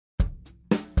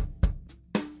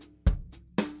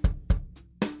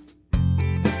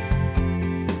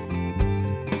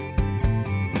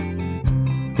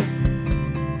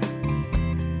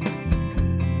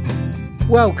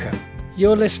Welcome.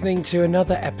 You're listening to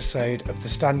another episode of the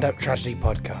Stand Up Tragedy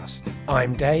podcast.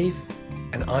 I'm Dave,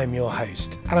 and I'm your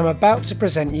host. And I'm about to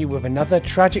present you with another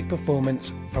tragic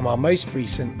performance from our most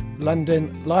recent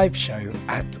London live show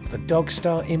at the Dog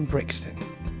Star in Brixton,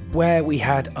 where we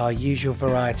had our usual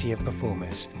variety of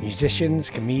performers, musicians,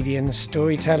 comedians,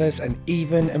 storytellers, and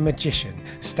even a magician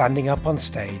standing up on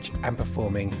stage and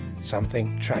performing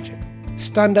something tragic.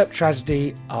 Stand Up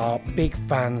Tragedy are big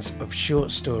fans of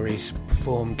short stories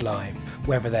performed live,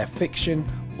 whether they're fiction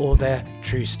or they're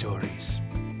true stories.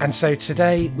 And so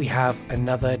today we have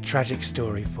another tragic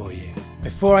story for you.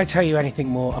 Before I tell you anything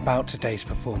more about today's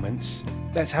performance,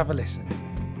 let's have a listen.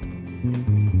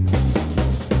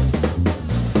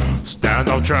 Stand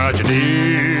Up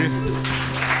Tragedy.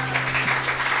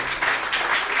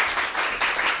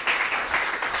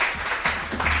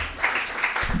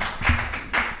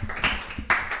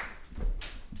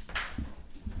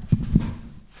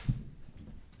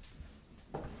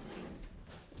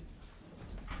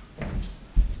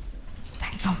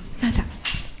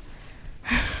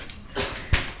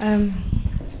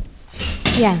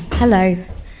 Hello,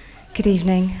 good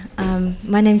evening.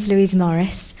 My name's Louise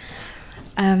Morris.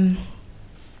 Sorry,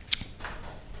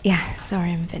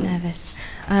 I'm a bit nervous.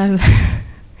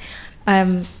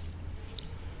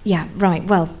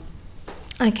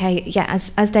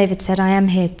 As David said, I am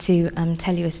here to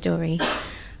tell you a story.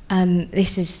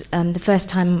 This is the first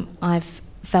time I've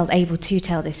felt able to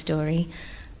tell this story,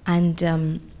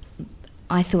 and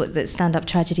I thought that Stand Up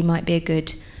Tragedy might be a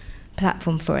good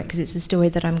platform for it, because it's a story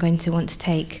that I'm going to want to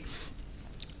take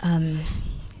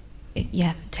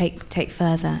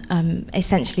further.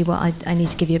 Essentially, what I need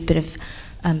to give you a bit of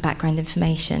background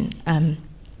information,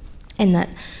 in that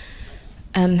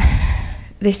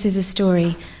this is a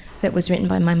story that was written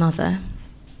by my mother.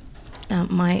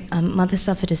 My mother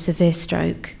suffered a severe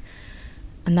stroke,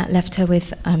 and that left her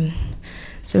with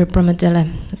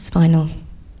cerebromedullary spinal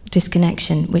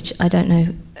disconnection, which I don't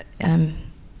know.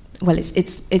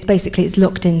 It's basically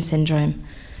locked-in syndrome.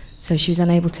 So she was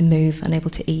unable to move, unable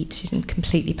to eat. She's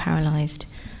completely paralysed.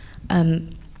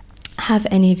 Have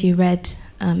any of you read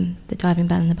The Diving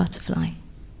Bell and the Butterfly?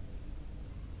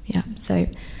 Yeah. So,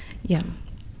 yeah.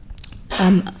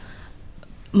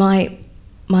 My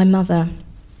mother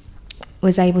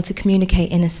was able to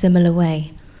communicate in a similar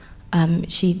way.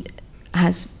 She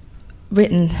has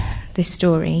written this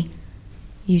story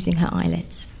using her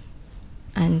eyelids,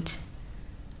 and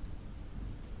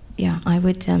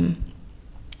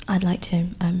I'd like to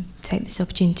take this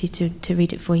opportunity to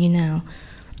read it for you now.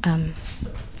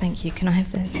 Thank you. Can I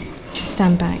have the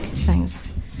stand back? Thanks.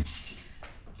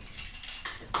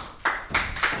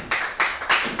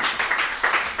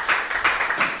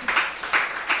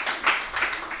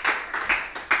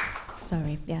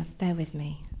 Sorry, bear with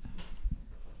me.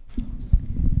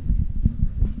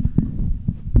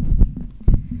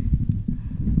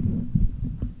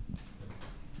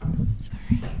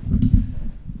 Sorry.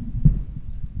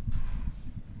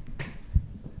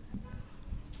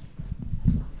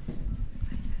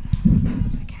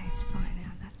 It's okay, it's fine. Yeah,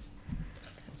 that's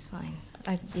fine.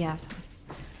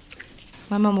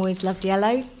 My mum always loved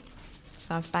yellow,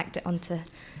 so I've backed it onto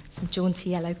some jaunty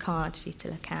yellow card for you to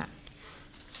look at.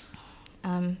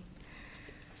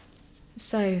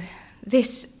 So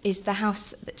this is the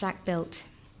house that Jack built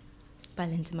by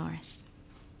Linda Morris.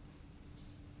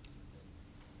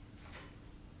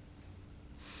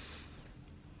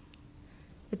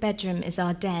 The bedroom is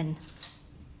our den.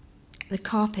 The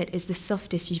carpet is the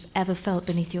softest you've ever felt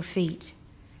beneath your feet.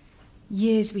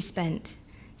 Years we spent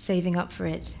saving up for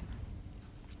it.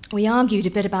 We argued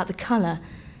a bit about the colour,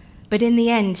 but in the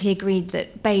end he agreed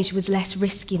that beige was less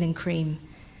risky than cream.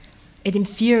 It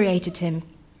infuriated him,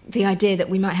 the idea that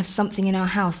we might have something in our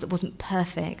house that wasn't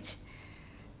perfect.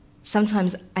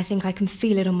 Sometimes I think I can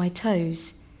feel it on my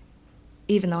toes,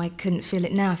 even though I couldn't feel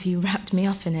it now if you wrapped me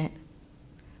up in it.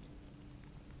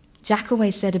 Jack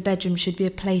always said a bedroom should be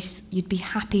a place you'd be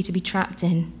happy to be trapped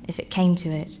in if it came to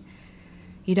it.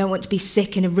 You don't want to be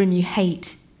sick in a room you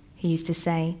hate, he used to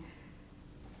say.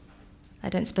 I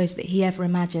don't suppose that he ever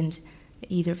imagined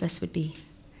that either of us would be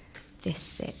this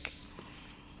sick.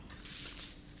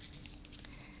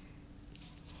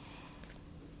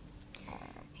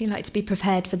 He liked to be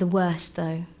prepared for the worst,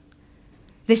 though.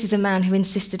 This is a man who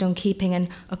insisted on keeping an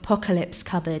apocalypse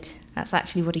cupboard. That's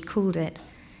actually what he called it.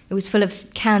 It was full of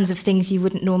cans of things you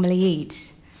wouldn't normally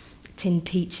eat. Tinned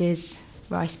peaches,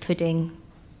 rice pudding,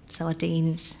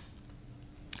 sardines.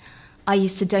 I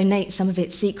used to donate some of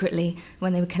it secretly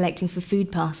when they were collecting for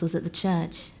food parcels at the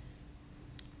church.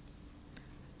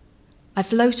 I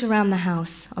float around the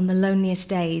house on the loneliest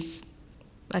days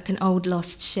like an old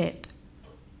lost ship,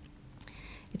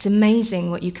 It's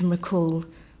amazing what you can recall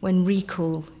when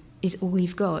recall is all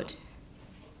you've got.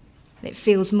 It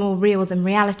feels more real than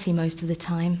reality most of the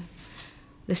time.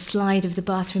 The slide of the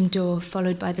bathroom door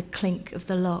followed by the clink of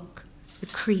the lock, the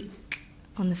creak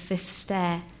on the 5th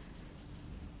stair,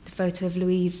 the photo of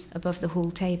Louise above the hall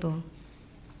table.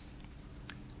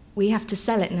 We have to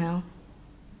sell it now.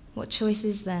 What choice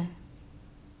is there?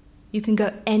 You can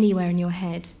go anywhere in your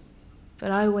head,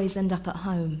 but I always end up at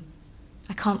home.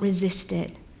 I can't resist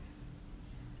it.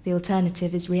 The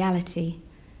alternative is reality.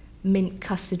 Mint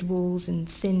custard walls and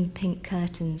thin pink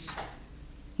curtains.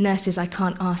 Nurses I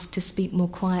can't ask to speak more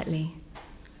quietly,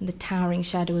 and the towering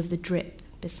shadow of the drip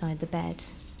beside the bed.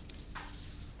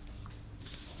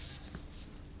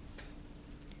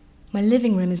 My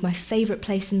living room is my favourite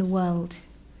place in the world.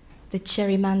 The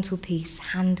cherry mantelpiece,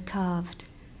 hand-carved.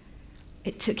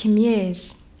 It took him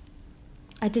years.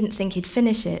 I didn't think he'd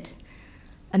finish it.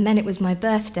 And then it was my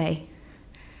birthday.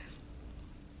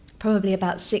 Probably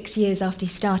about 6 years after he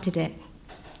started it.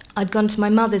 I'd gone to my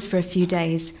mother's for a few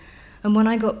days, and when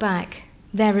I got back,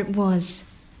 there it was.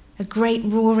 A great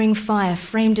roaring fire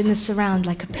framed in the surround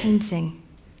like a painting.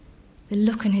 The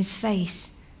look on his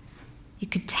face. You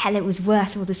could tell it was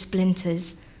worth all the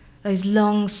splinters, those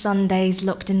long Sundays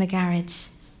locked in the garage.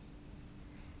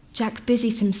 Jack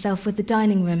busies himself with the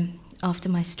dining room after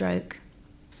my stroke.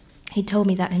 He told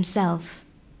me that himself.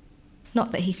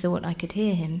 Not that he thought I could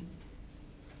hear him.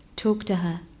 Talk to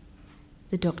her,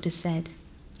 the doctor said.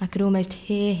 I could almost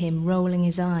hear him rolling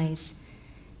his eyes.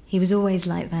 He was always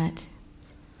like that.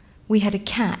 We had a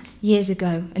cat years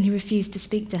ago, and he refused to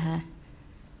speak to her.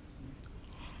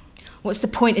 What's the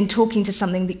point in talking to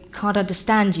something that can't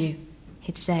understand you?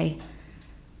 He'd say.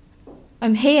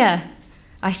 I'm here,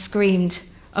 I screamed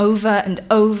over and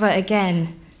over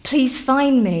again. Please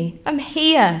find me. I'm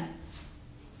here.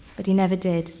 But he never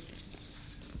did.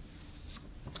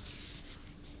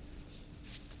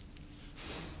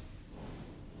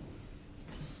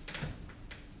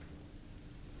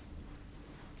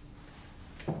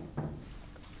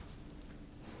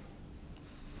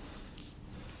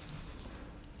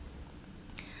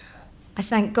 I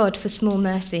thank God for small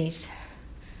mercies.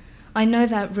 I know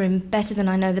that room better than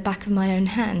I know the back of my own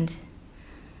hand.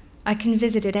 I can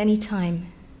visit it any time.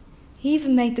 He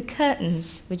even made the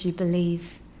curtains, would you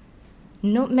believe?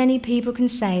 Not many people can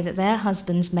say that their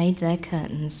husbands made their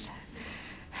curtains.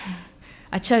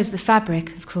 I chose the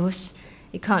fabric, of course.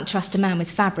 You can't trust a man with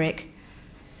fabric.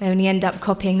 They only end up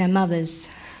copying their mothers.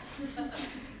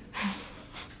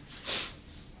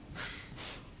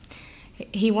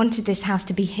 He wanted this house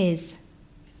to be his.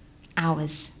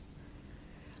 Ours.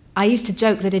 I used to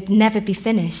joke that it'd never be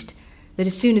finished, that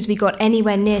as soon as we got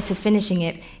anywhere near to finishing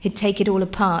it, he'd take it all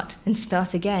apart and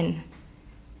start again.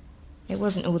 It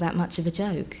wasn't all that much of a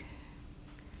joke.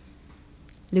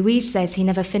 Louise says he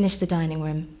never finished the dining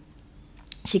room.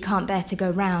 She can't bear to go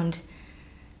round.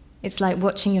 It's like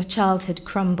watching your childhood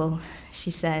crumble,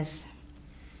 she says.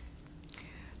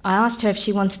 I asked her if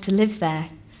she wanted to live there.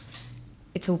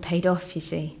 It's all paid off, you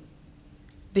see.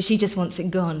 But she just wants it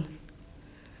gone.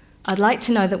 I'd like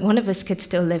to know that one of us could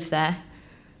still live there,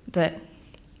 but,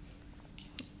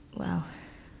 well,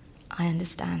 I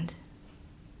understand.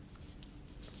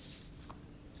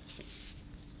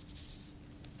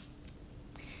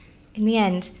 In the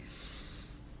end,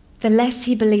 the less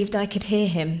he believed I could hear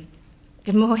him,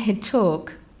 the more he'd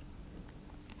talk.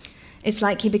 It's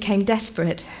like he became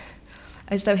desperate,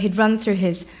 as though he'd run through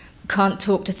his can't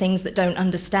talk to things that don't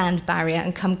understand barrier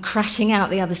and come crashing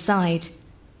out the other side.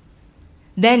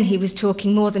 Then he was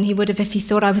talking more than he would have if he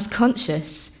thought I was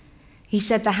conscious. He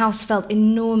said the house felt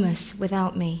enormous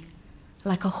without me,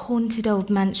 like a haunted old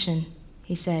mansion,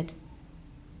 he said,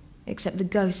 except the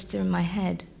ghosts are in my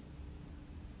head.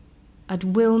 I'd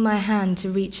will my hand to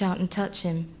reach out and touch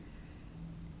him,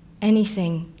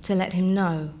 anything to let him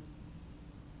know,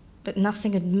 but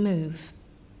nothing would move.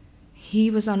 He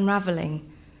was unraveling,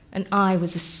 and I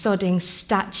was a sodding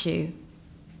statue.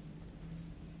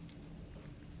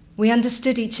 We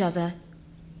understood each other,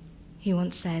 he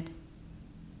once said.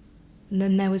 And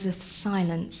then there was a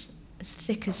silence as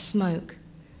thick as smoke.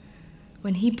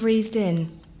 When he breathed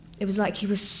in, it was like he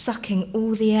was sucking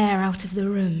all the air out of the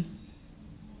room.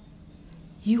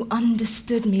 You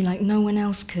understood me like no one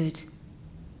else could,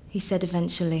 he said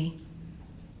eventually.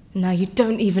 Now you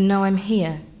don't even know I'm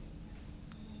here.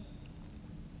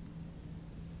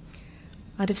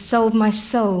 I'd have sold my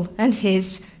soul and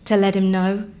his to let him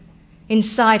know.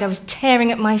 Inside, I was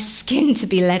tearing at my skin to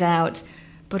be let out,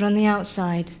 but on the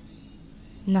outside,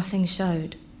 nothing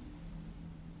showed.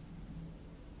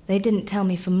 They didn't tell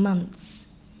me for months.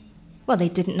 Well, they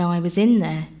didn't know I was in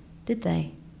there, did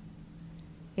they?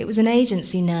 It was an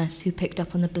agency nurse who picked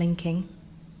up on the blinking.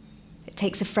 It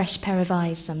takes a fresh pair of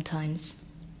eyes sometimes.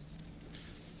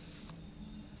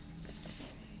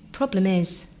 Problem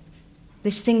is,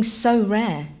 this thing's so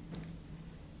rare.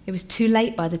 It was too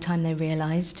late by the time they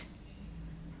realised.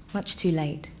 Much too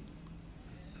late.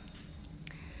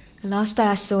 The last day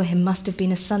I saw him must have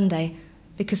been a Sunday,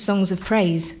 because Songs of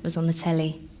Praise was on the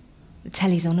telly. The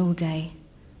telly's on all day.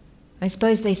 I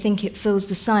suppose they think it fills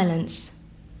the silence.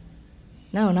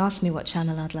 No one asked me what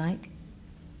channel I'd like.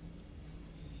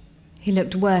 He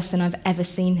looked worse than I've ever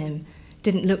seen him.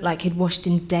 Didn't look like he'd washed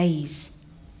in days.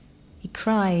 He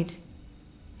cried.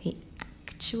 He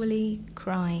actually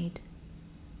cried.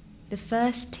 The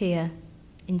first tear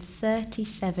in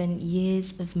 37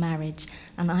 years of marriage,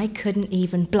 and I couldn't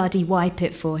even bloody wipe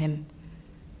it for him.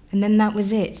 And then that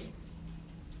was it.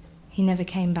 He never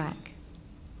came back.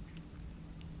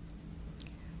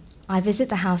 I visit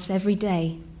the house every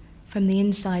day from the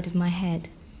inside of my head.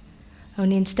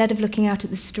 Only instead of looking out at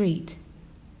the street,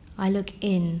 I look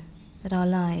in at our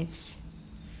lives.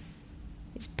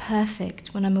 It's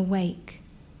perfect when I'm awake,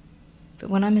 but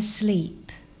when I'm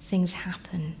asleep, things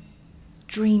happen.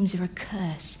 Dreams are a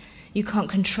curse. You can't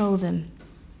control them.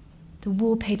 The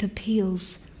wallpaper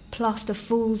peels, plaster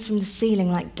falls from the ceiling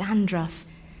like dandruff.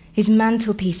 His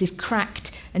mantelpiece is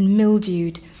cracked and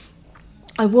mildewed.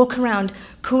 I walk around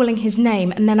calling his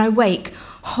name, and then I wake,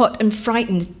 hot and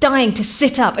frightened, dying to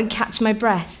sit up and catch my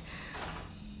breath.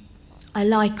 I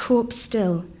lie corpse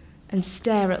still and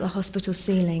stare at the hospital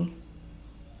ceiling,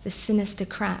 the sinister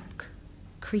crack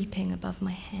creeping above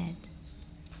my head.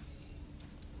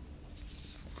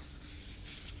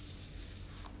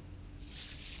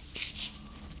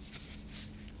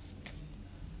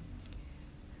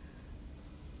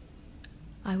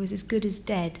 I was as good as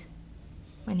dead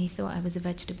when he thought I was a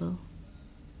vegetable.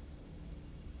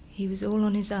 He was all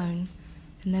on his own,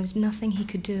 and there was nothing he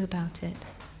could do about it.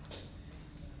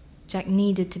 Jack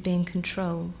needed to be in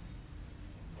control.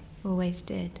 Always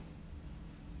did.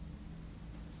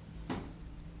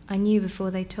 I knew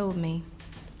before they told me.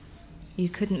 You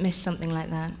couldn't miss something like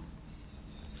that.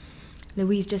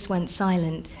 Louise just went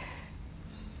silent.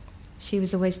 She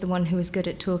was always the one who was good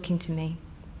at talking to me,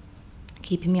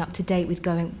 keeping me up to date with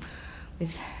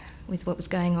what was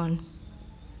going on,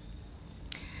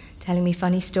 telling me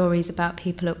funny stories about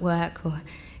people at work or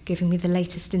giving me the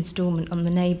latest instalment on The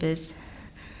Neighbours.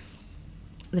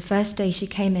 The first day she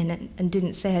came in and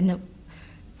didn't say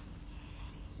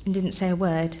a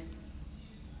word,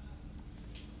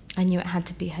 I knew it had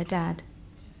to be her dad.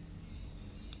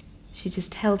 She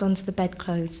just held onto the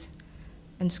bedclothes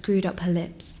and screwed up her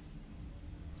lips.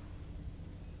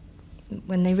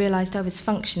 When they realised I was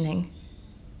functioning,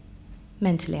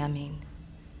 mentally I mean,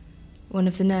 one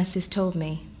of the nurses told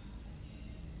me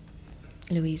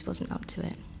Louise wasn't up to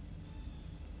it.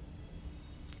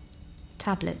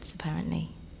 Tablets, apparently.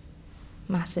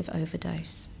 Massive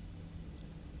overdose.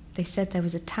 They said there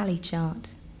was a tally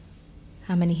chart,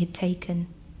 how many he'd taken,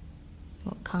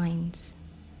 what kinds.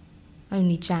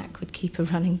 Only Jack would keep a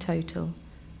running total.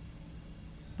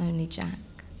 Only Jack.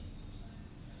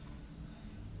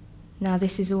 Now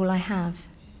this is all I have.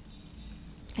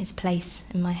 His place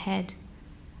in my head.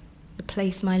 The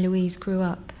place my Louise grew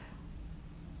up.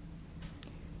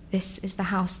 This is the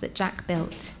house that Jack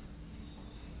built,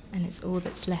 and it's all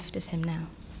that's left of him now.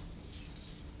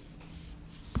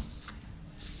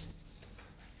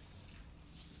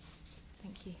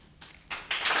 Thank you.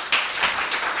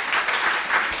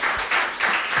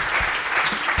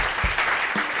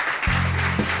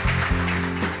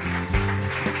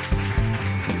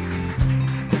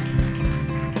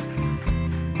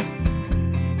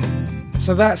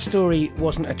 So that story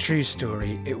wasn't a true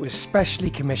story. It was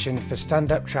specially commissioned for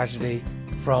stand-up tragedy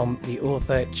from the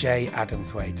author J.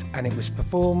 Adamthwaite, and it was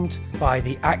performed by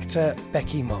the actor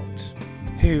Becky Moult,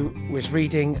 who was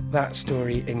reading that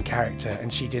story in character,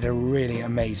 and she did a really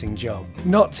amazing job.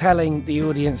 Not telling the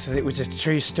audience that it was a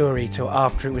true story till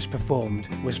after it was performed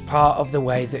was part of the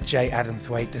way that J.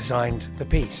 Adamthwaite designed the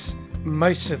piece.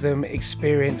 Most of them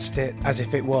experienced it as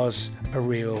if it was a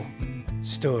real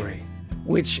story,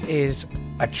 which is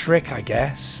a trick, I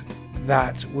guess,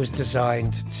 that was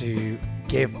designed to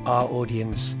give our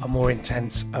audience a more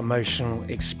intense emotional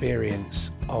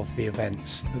experience of the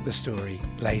events that the story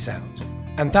lays out.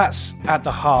 And that's at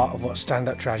the heart of what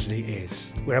stand-up tragedy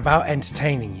is. We're about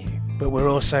entertaining you, but we're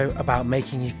also about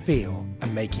making you feel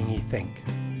and making you think.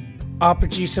 Our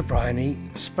producer Bryony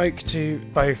spoke to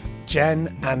both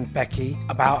Jen and Becky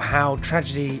about how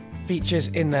tragedy features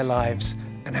in their lives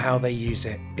and how they use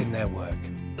it in their work.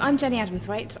 I'm Jenny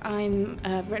Adamthwaite.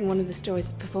 I've written one of the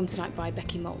stories performed tonight by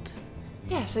Becky Moult.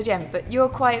 Yeah, so Jen, but you're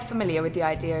quite familiar with the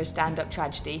idea of stand-up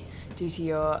tragedy due to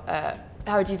your,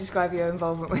 how would you describe your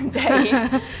involvement with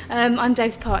Dave? I'm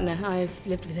Dave's partner. I've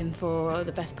lived with him for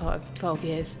the best part of 12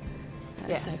 years.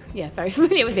 So, very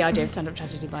familiar with the idea of stand-up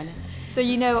tragedy by now. So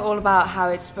you know all about how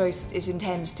it's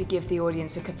intended to give the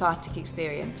audience a cathartic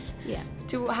experience. Yeah.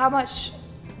 How much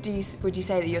would you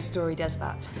say that your story does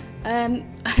that?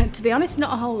 To be honest,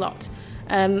 not a whole lot.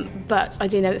 But I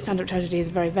do know that stand-up tragedy is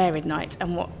a very varied night,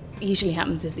 and what usually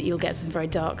happens is that you'll get some very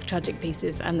dark, tragic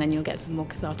pieces, and then you'll get some more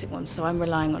cathartic ones. So I'm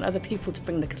relying on other people to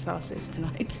bring the catharsis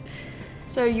tonight.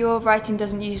 So your writing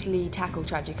doesn't usually tackle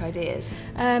tragic ideas?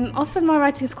 Often my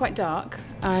writing is quite dark.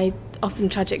 I often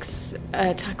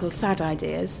tackle sad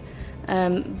ideas.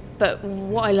 But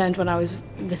what I learned when I was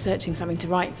researching something to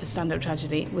write for stand-up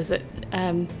tragedy was that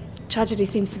tragedy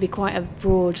seems to be quite a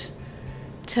broad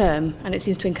term, and it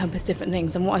seems to encompass different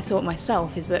things. And what I thought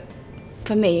myself is that,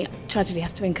 for me, tragedy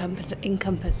has to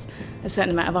encompass a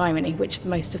certain amount of irony, which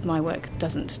most of my work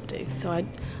doesn't do. So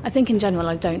I think in general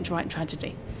I don't write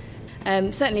tragedy.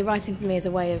 Certainly writing for me is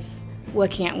a way of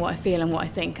working out what I feel and what I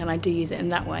think, and I do use it in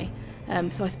that way.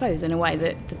 So I suppose in a way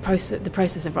that the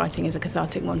process of writing is a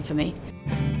cathartic one for me.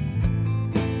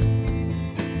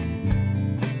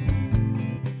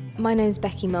 My name is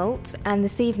Becky Moult, and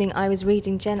this evening I was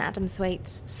reading Jen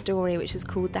Adamthwaite's story, which was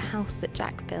called The House That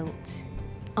Jack Built.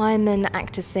 I'm an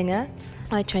actor-singer.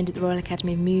 I trained at the Royal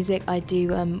Academy of Music. I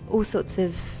do all sorts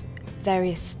of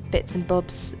various bits and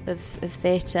bobs of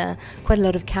theatre, quite a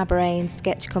lot of cabaret and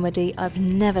sketch comedy. I've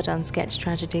never done sketch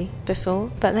tragedy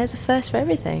before, but there's a first for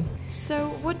everything. So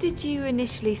what did you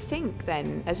initially think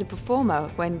then as a performer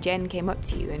when Jen came up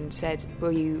to you and said,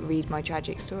 will you read my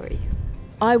tragic story?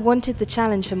 I wanted the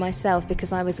challenge for myself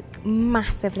because I was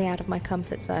massively out of my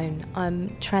comfort zone.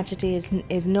 Tragedy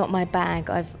is not my bag.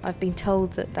 I've been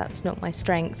told that that's not my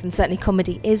strength, and certainly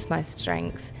comedy is my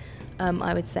strength,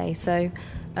 I would say. So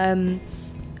I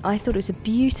thought it was a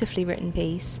beautifully written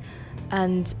piece,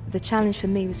 and the challenge for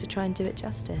me was to try and do it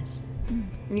justice.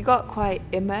 And you got quite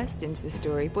immersed into the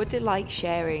story. What's it like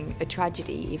sharing a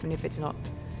tragedy, even if it's not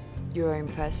your own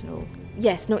personal?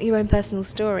 Yes, not your own personal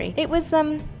story. It was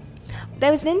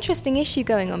there was an interesting issue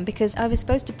going on because I was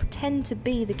supposed to pretend to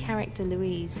be the character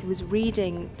Louise, who was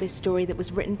reading this story that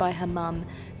was written by her mum,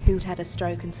 who'd had a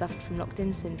stroke and suffered from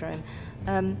locked-in syndrome.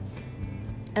 And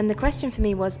the question for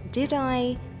me was, did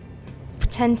I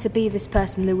pretend to be this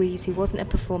person, Louise, who wasn't a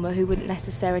performer, who wouldn't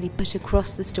necessarily put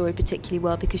across the story particularly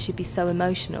well because she'd be so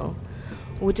emotional?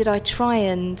 Or did I try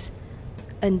and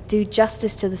do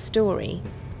justice to the story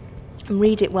and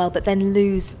read it well, but then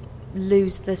lose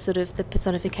the sort of the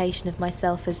personification of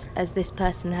myself as this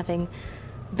person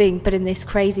being put in this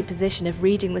crazy position of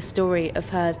reading the story of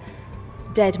her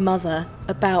dead mother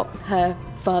about her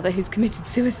father who's committed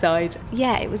suicide.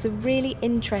 Yeah, it was a really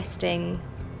interesting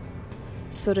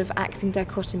sort of acting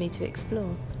dichotomy to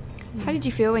explore. How did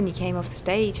you feel when you came off the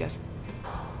stage?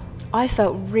 I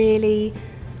felt really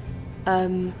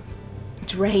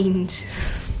drained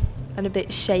and a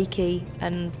bit shaky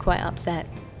and quite upset.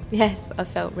 Yes, I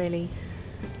felt really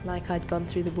like I'd gone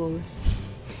through the wars.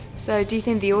 So do you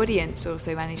think the audience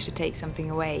also managed to take something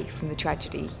away from the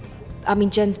tragedy? I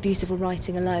mean, Jen's beautiful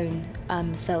writing alone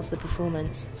sells the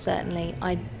performance, certainly.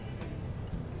 I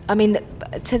mean,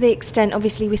 to the extent,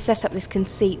 obviously, we set up this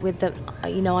conceit with that,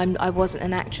 I wasn't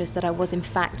an actress, that I was in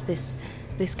fact this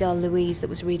girl, Louise, that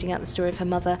was reading out the story of her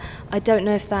mother. I don't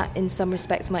know if that, in some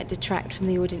respects, might detract from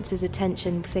the audience's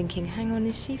attention, thinking, hang on,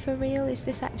 is she for real? Is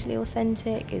this actually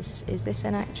authentic? Is this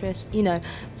an actress?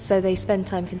 So they spend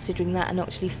time considering that and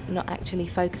not actually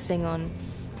focusing on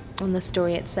the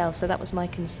story itself. So that was my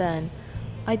concern.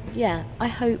 I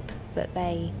hope that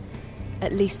they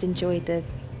at least enjoyed the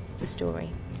story.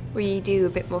 Will you do a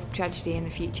bit more tragedy in the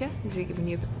future? Is it giving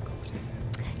you a bit more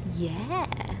confidence? Yeah,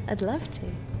 I'd love to.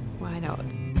 Why not?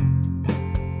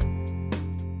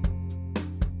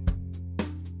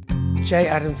 J.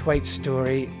 Adamthwaite's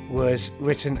story was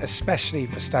written especially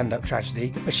for stand-up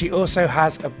tragedy, but she also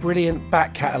has a brilliant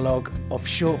back catalogue of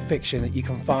short fiction that you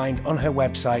can find on her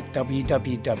website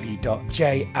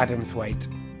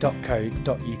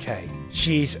www.jadamthwaite.co.uk.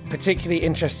 She's particularly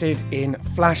interested in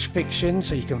flash fiction,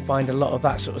 so you can find a lot of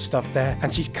that sort of stuff there,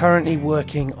 and she's currently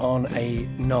working on a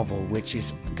novel which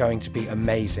is going to be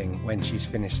amazing when she's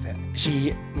finished it.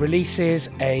 She releases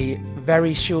a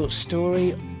very short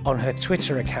story on her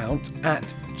Twitter account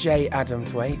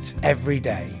 @JAdamthwaite every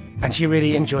day, and she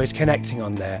really enjoys connecting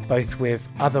on there, both with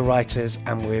other writers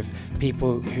and with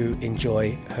people who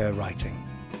enjoy her writing.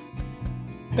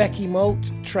 Becky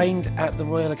Moult trained at the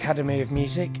Royal Academy of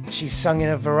Music. She's sung in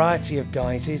a variety of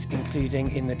guises,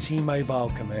 including in the T-Mobile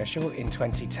commercial in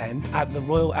 2010, at the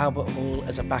Royal Albert Hall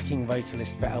as a backing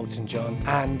vocalist for Elton John,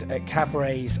 and at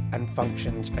cabarets and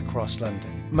functions across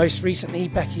London. Most recently,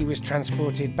 Becky was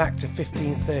transported back to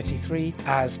 1533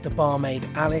 as the barmaid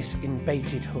Alice in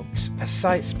Baited Hooks, a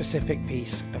site-specific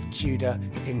piece of Tudor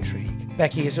intrigue.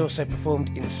 Becky has also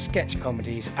performed in sketch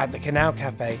comedies at the Canal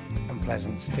Cafe and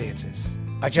Pleasance Theatres.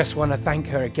 I just want to thank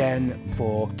her again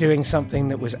for doing something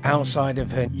that was outside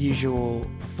of her usual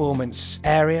performance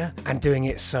area and doing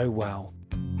it so well.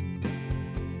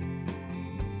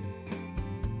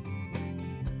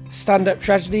 Stand Up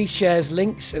Tragedy shares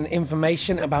links and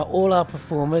information about all our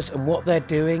performers and what they're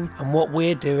doing and what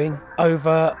we're doing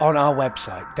over on our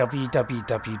website,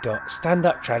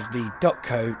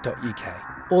 www.standuptragedy.co.uk.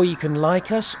 Or you can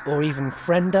like us or even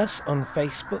friend us on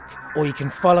Facebook, or you can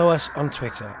follow us on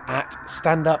Twitter at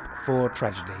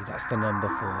 @StandUp4Tragedy, that's the number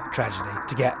 4 tragedy,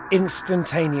 to get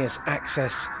instantaneous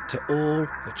access to all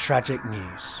the tragic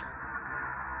news.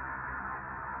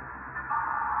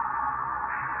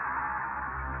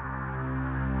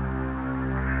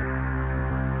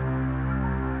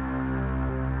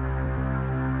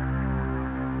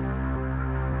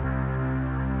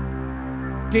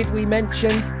 Did we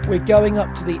mention we're going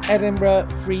up to the Edinburgh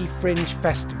Free Fringe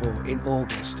Festival in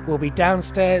August? We'll be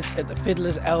downstairs at the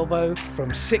Fiddler's Elbow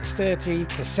from 6:30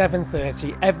 to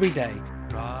 7:30 every day.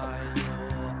 Dry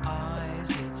your eyes,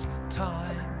 it's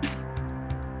time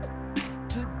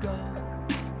to go.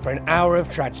 For an hour of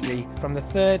tragedy from the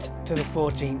 3rd to the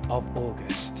 14th of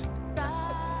August.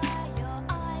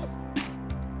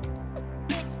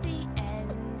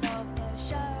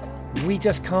 We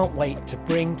just can't wait to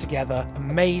bring together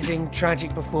amazing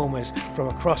tragic performers from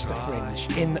across the Fringe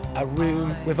in a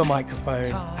room with a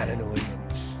microphone and an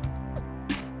audience.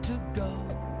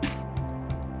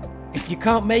 If you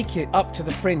can't make it up to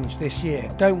the Fringe this year,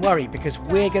 don't worry, because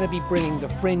we're going to be bringing the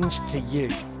Fringe to you.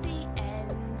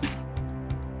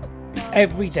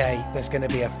 Every day there's going to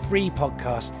be a free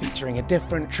podcast featuring a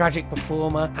different tragic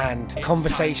performer and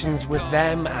conversations with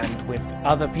them and with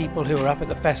other people who are up at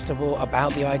the festival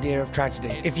about the idea of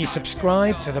tragedy. If you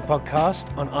subscribe to the podcast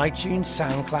on iTunes,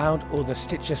 SoundCloud or the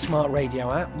Stitcher Smart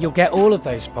Radio app, you'll get all of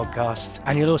those podcasts,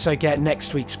 and you'll also get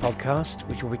next week's podcast,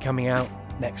 which will be coming out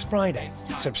next Friday.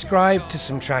 Subscribe to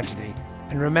Some Tragedy,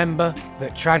 and remember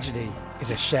that tragedy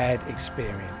is a shared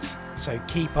experience. So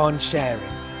keep on sharing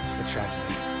the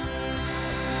tragedy.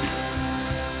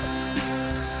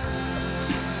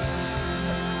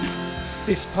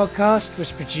 This podcast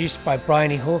was produced by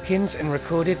Bryony Hawkins and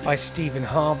recorded by Stephen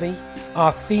Harvey.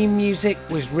 Our theme music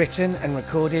was written and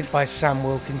recorded by Sam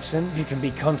Wilkinson, who can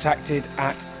be contacted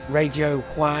at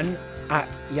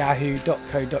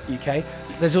radiojuan@yahoo.co.uk.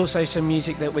 There's also some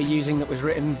music that we're using that was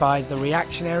written by The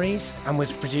Reactionaries and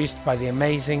was produced by the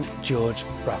amazing George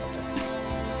Brufton.